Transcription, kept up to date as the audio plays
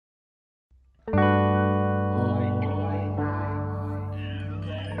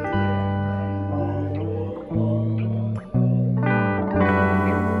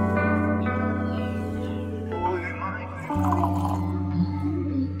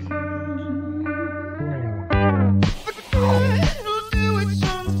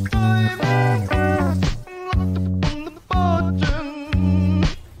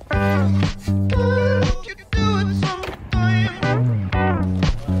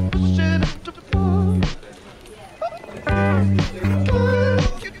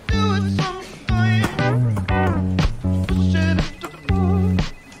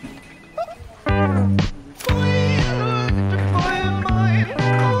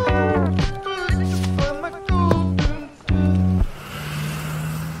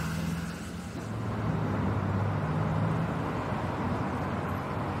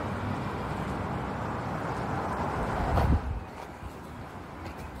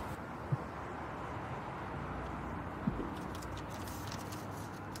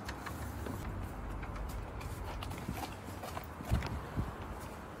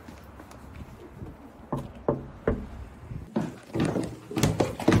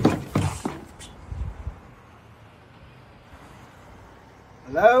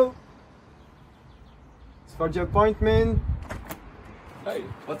Hello? It's for the appointment. Hey,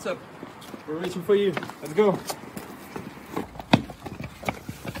 what's up? We're waiting for you. Let's go.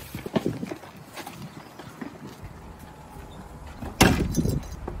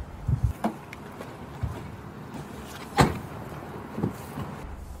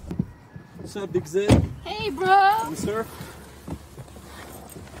 What's up, Big Z? Hey, bro! You surf?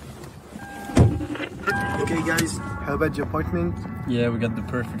 Okay guys, how about the appointment? Yeah, we got the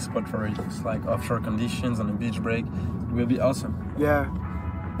perfect spot for it. It's like offshore conditions on a beach break. It will be awesome. Yeah,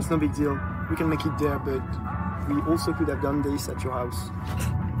 it's no big deal. We can make it there, but we also could have done this at your house.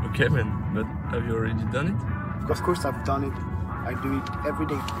 Okay, man, but have you already done it? Of course I've done it. I do it every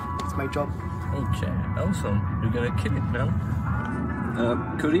day. It's my job. Okay, awesome. You're gonna kill it, man.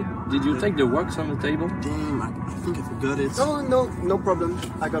 Cody, did you take the wax on the table? Damn, I think I forgot it. No problem.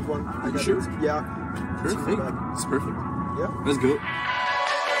 I got one. I got sure? it. Yeah. Perfect. It's perfect. Yeah. Let's go.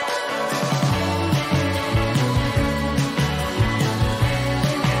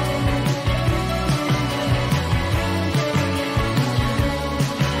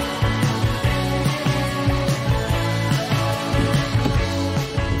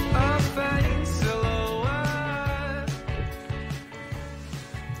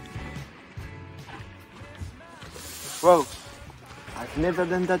 Whoa. I've never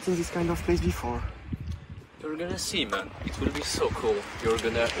done that in this kind of place before. You're gonna see, man. It will be so cool. You're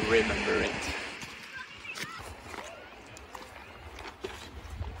gonna remember it.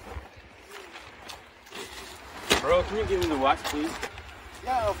 Bro, can you give me the wax, please?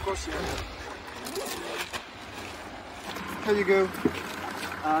 Yeah, of course, yeah. Here you go.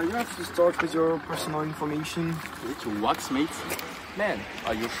 You have to start with your personal information. It's wax, mate. Man,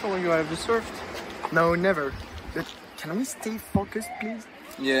 are you sure you have surfed? No, never. But can we stay focused, please?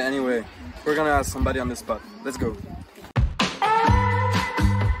 Yeah, anyway, we're gonna ask somebody on the spot. Let's go.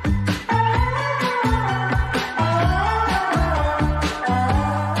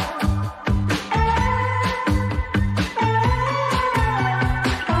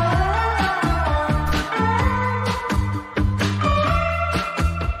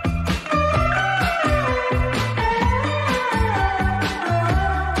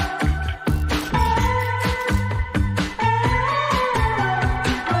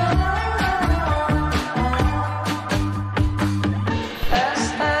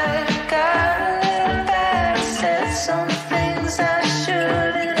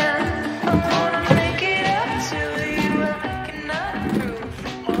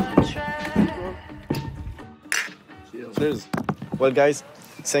 Cheers. Well, guys,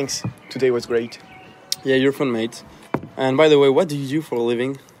 thanks. Today was great. Yeah, you're fun, mate. And by the way, what do you do for a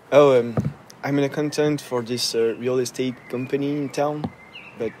living? Oh, I'm an accountant for this real estate company in town,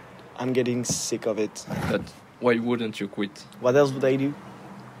 but I'm getting sick of it. But why wouldn't you quit? What else would I do?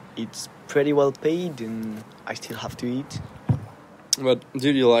 It's pretty well paid and I still have to eat. But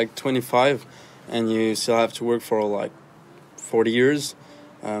dude, you're like 25 and you still have to work for like 40 years.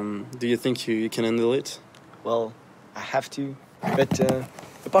 Do you think you can handle it? Well, I have to. But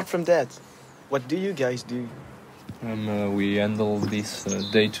apart from that, what do you guys do? We handle this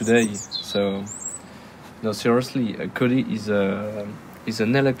day to day. So, no, seriously, Cody is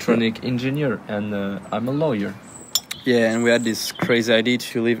an electronic engineer, and I'm a lawyer. Yeah, and we had this crazy idea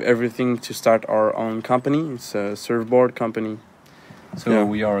to leave everything to start our own company. It's a surfboard company. So Yeah.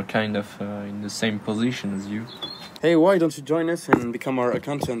 we are kind of in the same position as you. Hey, why don't you join us and become our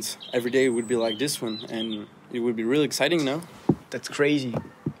accountants? Every day would be like this one, and it would be really exciting, no? That's crazy.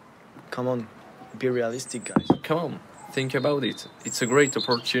 Come on, be realistic, guys. Come on, think about it. It's a great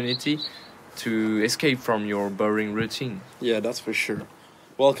opportunity to escape from your boring routine. Yeah, that's for sure.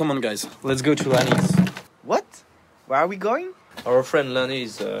 Well, come on, guys. Let's go to Lanny's. What? Where are we going? Our friend Lani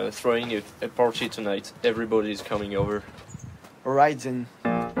is throwing a party tonight. Everybody is coming over. Alright then.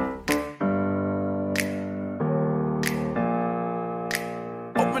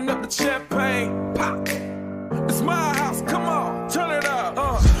 Open up the champagne, pop. It's my house, come on, turn it up.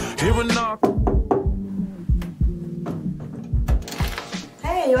 Here we knock.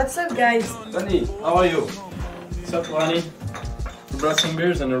 Hey, what's up, guys? Lani, how are you? What's up, Lani? We brought some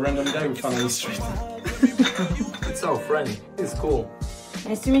beers and a random guy we found on the street. It's our friend. It's cool.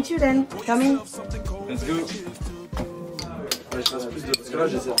 Nice to meet you then. Come in. Let's go. You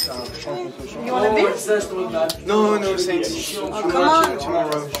want a beer? No, no, thanks. Oh, come on.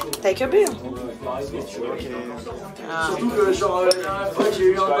 Tomorrow. Take a beer.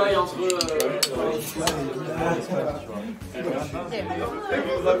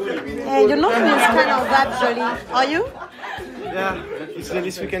 Hey, your name is kind of that jolly. Are you? Yeah, it's the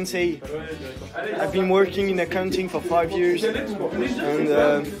least we can say. I've been working in accounting for 5 years, and it's not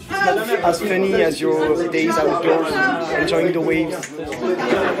as funny as your days outdoors, enjoying the waves.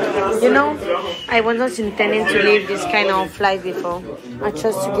 You know, I was not intending to live this kind of life before. I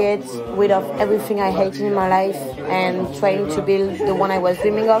chose to get rid of everything I hated in my life and trying to build the one I was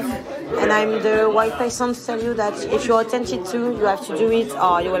dreaming of. And I'm the white person to tell you that if you're authentic to, you have to do it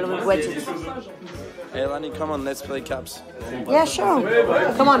or you will regret it. Hey Lani, come on, let's play caps. Yeah, sure.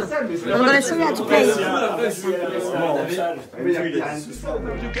 Come on. I'm gonna show you how to play.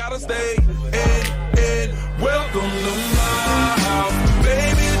 You gotta stay in. Welcome to my house.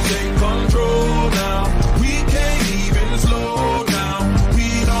 Baby, take control now. We can't even slow down. We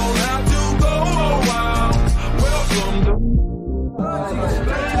don't have to go a while. Welcome to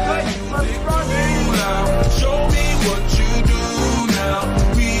show me what you do now.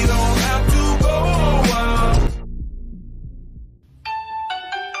 We don't have to go a while.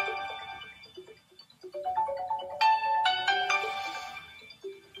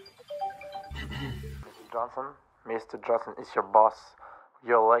 Mr. Johnson is your boss.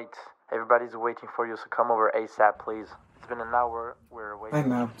 You're late. Everybody's waiting for you, so come over ASAP, please. It's been an hour. We're waiting.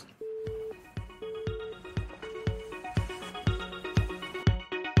 I'm out.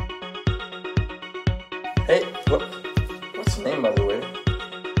 Hey, what's your name, by the way?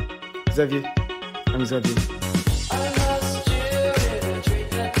 Xavier. I'm Xavier.